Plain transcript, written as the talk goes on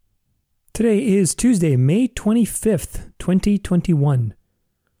Today is Tuesday, May 25th, 2021.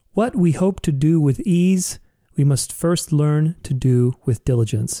 What we hope to do with ease, we must first learn to do with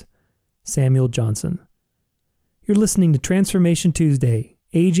diligence. Samuel Johnson. You're listening to Transformation Tuesday,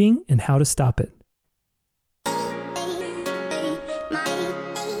 Aging and How to Stop It.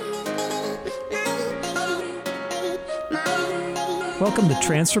 Welcome to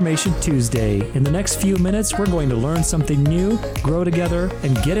Transformation Tuesday. In the next few minutes, we're going to learn something new, grow together,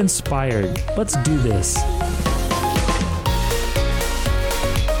 and get inspired. Let's do this.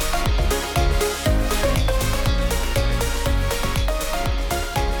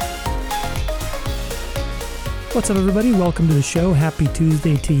 What's up, everybody? Welcome to the show. Happy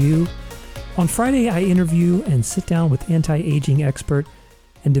Tuesday to you. On Friday, I interview and sit down with anti-aging expert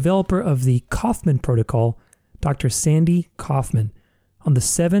and developer of the Kaufman Protocol, Dr. Sandy Kaufman, on the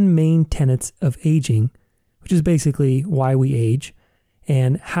 7 main tenets of aging, which is basically why we age,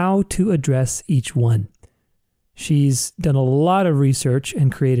 and how to address each one. She's done a lot of research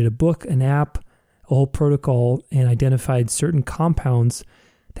and created a book, an app, a whole protocol, and identified certain compounds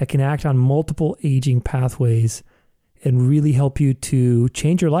that can act on multiple aging pathways and really help you to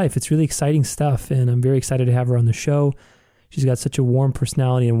change your life. It's really exciting stuff, and I'm very excited to have her on the show. She's got such a warm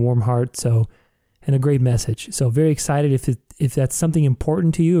personality and warm heart, and a great message. So very excited if that's something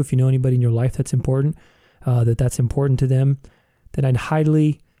important to you, if you know anybody in your life that's important, that's important to them, then I'd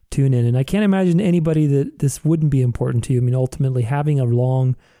highly tune in. And I can't imagine anybody that this wouldn't be important to you. I mean, ultimately, having a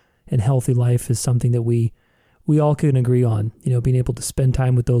long and healthy life is something that we all can agree on. You know, being able to spend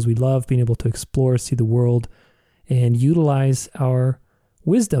time with those we love, being able to explore, see the world, and utilize our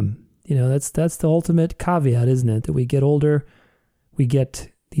wisdom. You know, that's the ultimate caveat, isn't it? That we get older, we get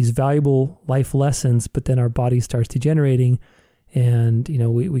these valuable life lessons, but then our body starts degenerating and, you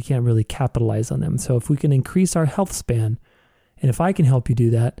know, we can't really capitalize on them. So if we can increase our health span, and if I can help you do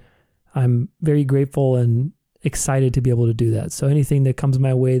that, I'm very grateful and excited to be able to do that. So anything that comes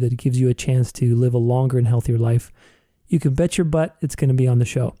my way that gives you a chance to live a longer and healthier life, you can bet your butt it's going to be on the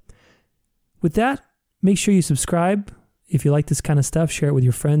show. With that, make sure you subscribe. If you like this kind of stuff, share it with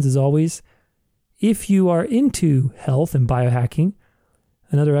your friends as always. If you are into health and biohacking,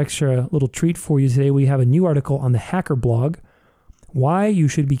 another extra little treat for you today, we have a new article on the Hacker blog, Why You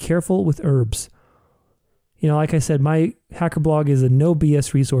Should Be Careful with Herbs. You know, like I said, my Hacker blog is a no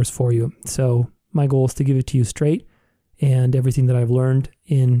BS resource for you. So my goal is to give it to you straight and everything that I've learned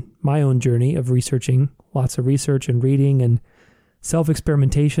in my own journey of researching, lots of research and reading and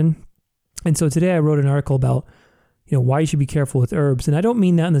self-experimentation. And so today I wrote an article about, you know, why you should be careful with herbs. And I don't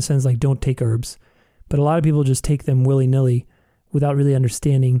mean that in the sense like don't take herbs, but a lot of people just take them willy-nilly without really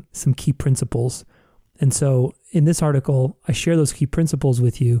understanding some key principles. And so in this article, I share those key principles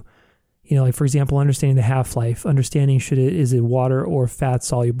with you. You know, like for example, understanding the half-life, understanding is it water or fat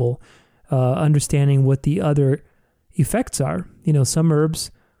soluble, understanding what the other effects are. You know, some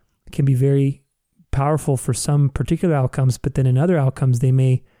herbs can be very powerful for some particular outcomes, but then in other outcomes, you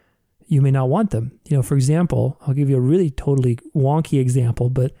may not want them. You know, for example, I'll give you a really totally wonky example,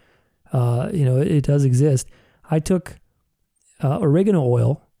 but you know, it does exist. I took oregano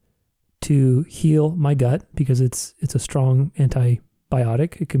oil to heal my gut because it's a strong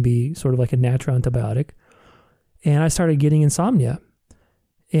antibiotic. It can be sort of like a natural antibiotic. And I started getting insomnia.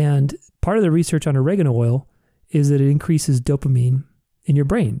 And part of the research on oregano oil is that it increases dopamine in your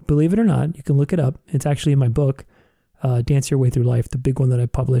brain. Believe it or not, you can look it up. It's actually in my book, Dance Your Way Through Life, the big one that I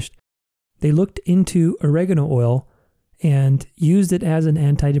published. They looked into oregano oil and used it as an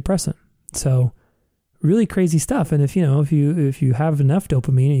antidepressant. So really crazy stuff. And if you have enough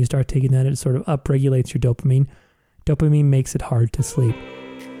dopamine and you start taking that, it sort of upregulates your dopamine. Dopamine makes it hard to sleep.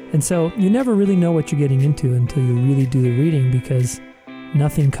 And so you never really know what you're getting into until you really do the reading, because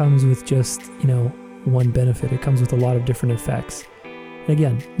nothing comes with just, you know, one benefit. It comes with a lot of different effects. And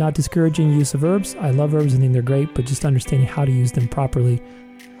again, not discouraging use of herbs. I love herbs and think they're great, but just understanding how to use them properly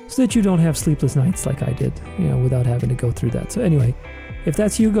so that you don't have sleepless nights like I did, you know, without having to go through that. So anyway, if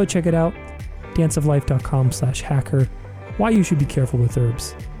that's you, go check it out. danceoflife.com/hacker, why you should be careful with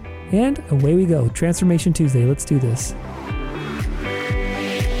herbs. And away we go. Transformation Tuesday. Let's do this.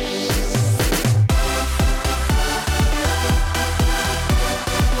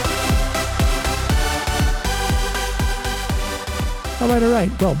 All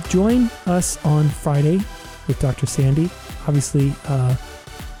right. Well, join us on Friday with Dr. Sandy. Obviously,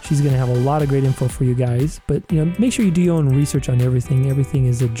 she's going to have a lot of great info for you guys, but you know, make sure you do your own research on everything. Everything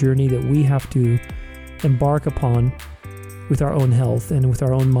is a journey that we have to embark upon with our own health and with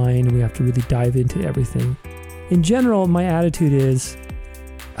our own mind. We have to really dive into everything. In general, my attitude is,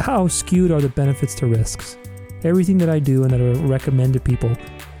 how skewed are the benefits to risks? Everything that I do and that I recommend to people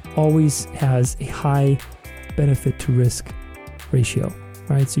always has a high benefit to risk ratio,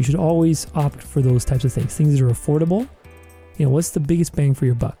 right? So you should always opt for those types of things that are affordable. What's the biggest bang for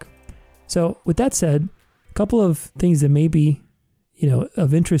your buck? So with that said, a couple of things that may be,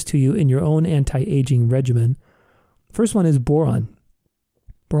 of interest to you in your own anti-aging regimen. First one is boron.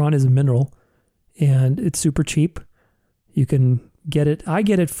 Boron is a mineral and it's super cheap. You can get it. I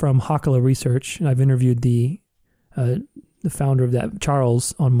get it from Hakala Research, and I've interviewed the founder of that,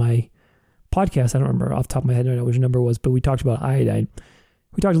 Charles, on my podcast. I don't remember off the top of my head, I don't know which number it was, but we talked about iodine.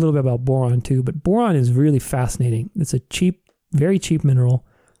 We talked a little bit about boron too, but boron is really fascinating. It's a cheap, very cheap mineral.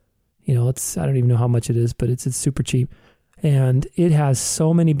 I don't even know how much it is, but it's super cheap. And it has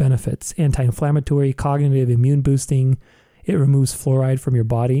so many benefits: anti-inflammatory, cognitive, immune boosting. It removes fluoride from your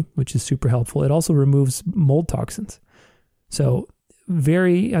body, which is super helpful. It also removes mold toxins. So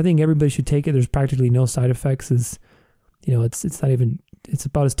I think everybody should take it. There's practically no side effects. It's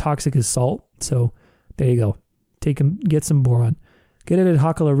about as toxic as salt. So there you go. Get some boron. Get it at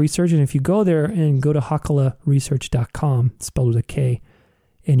Hakala Research. And if you go there and go to hakalaresearch.com, spelled with a K,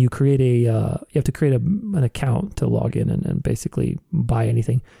 and you have to create an account to log in and basically buy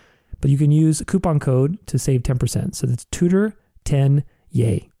anything. But you can use a coupon code to save 10%. So that's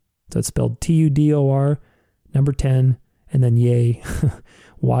Tudor10YAY. So it's spelled TUDOR, number 10, and then yay,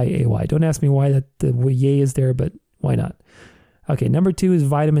 YAY. Don't ask me why the yay is there, but why not? Okay, number 2 is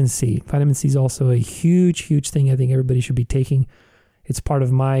vitamin C. Vitamin C is also a huge, huge thing I think everybody should be taking. It's part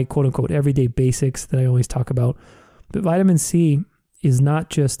of my quote-unquote everyday basics that I always talk about. But vitamin C is not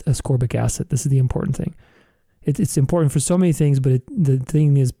just ascorbic acid. This is the important thing. It's important for so many things, but the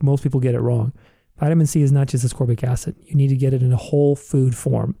thing is most people get it wrong. Vitamin C is not just ascorbic acid. You need to get it in a whole food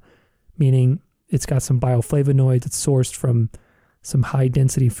form, meaning it's got some bioflavonoids. It's sourced from some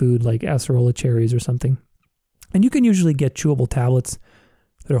high-density food like acerola cherries or something. And you can usually get chewable tablets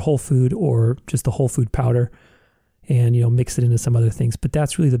that are whole food or just the whole food powder and, mix it into some other things. But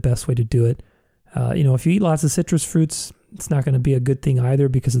that's really the best way to do it. If you eat lots of citrus fruits, it's not going to be a good thing either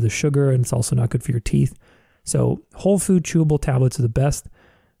because of the sugar, and it's also not good for your teeth. So whole food chewable tablets are the best.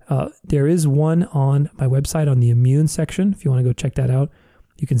 There is one on my website on the immune section. If you want to go check that out,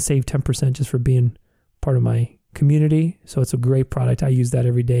 you can save 10% just for being part of my community. So it's a great product. I use that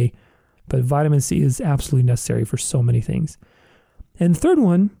every day. But vitamin C is absolutely necessary for so many things. And the third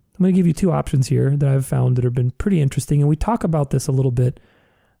one, I'm going to give you 2 options here that I've found that have been pretty interesting. And we talk about this a little bit,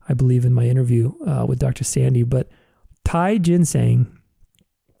 I believe, in my interview with Dr. Sandy. But Thai ginseng,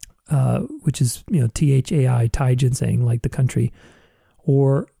 which is, THAI, Thai ginseng, like the country,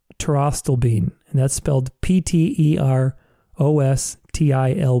 or pterostilbene, and that's spelled PTEROSTILBNE.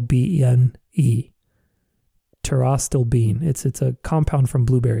 Pterostilbene. It's a compound from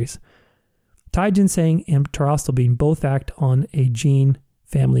blueberries. Thai ginseng and pterostilbene both act on a gene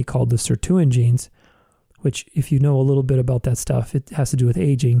family called the sirtuin genes, which, if you know a little bit about that stuff, it has to do with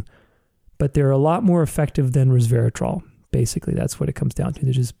aging, but they're a lot more effective than resveratrol. Basically, that's what it comes down to.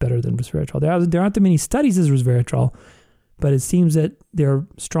 They're just better than resveratrol. There aren't that many studies as resveratrol, but it seems that they're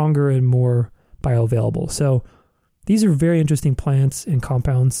stronger and more bioavailable. So these are very interesting plants and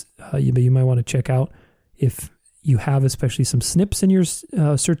compounds you might want to check out if you have especially some SNPs in your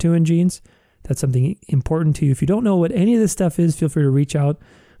sirtuin genes. That's something important to you. If you don't know what any of this stuff is, feel free to reach out.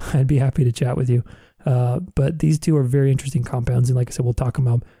 I'd be happy to chat with you. But these 2 are very interesting compounds. And like I said, we'll talk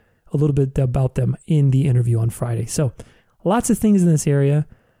about a little bit about them in the interview on Friday. So lots of things in this area.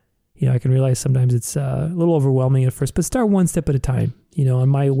 I can realize sometimes it's a little overwhelming at first, but start one step at a time. On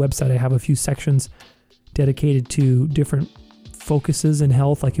my website, I have a few sections dedicated to different focuses in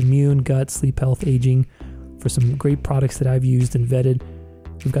health, like immune, gut, sleep health, aging, for some great products that I've used and vetted.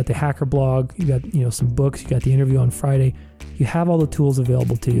 You've got the hacker blog, you got, some books, you got the interview on Friday. You have all the tools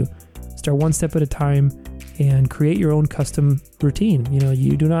available to you. Start one step at a time and create your own custom routine.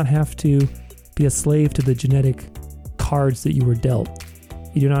 You do not have to be a slave to the genetic cards that you were dealt.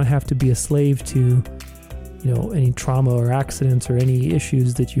 You do not have to be a slave to, any trauma or accidents or any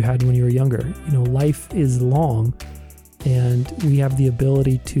issues that you had when you were younger. Life is long and we have the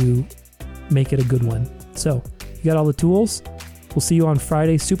ability to make it a good one. So you got all the tools. We'll see you on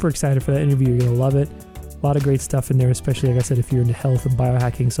Friday. Super excited for that interview. You're going to love it. A lot of great stuff in there, especially, like I said, if you're into health and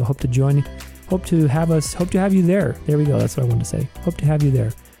biohacking. So hope to join you. Hope to have you there. There we go. That's what I wanted to say. Hope to have you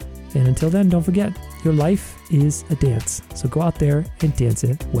there. And until then, don't forget, your life is a dance. So go out there and dance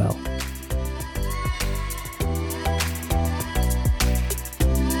it well.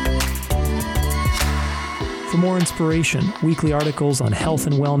 For more inspiration, weekly articles on health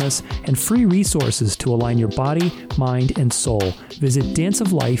and wellness, and free resources to align your body, mind, and soul, visit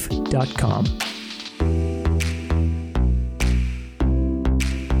danceoflife.com.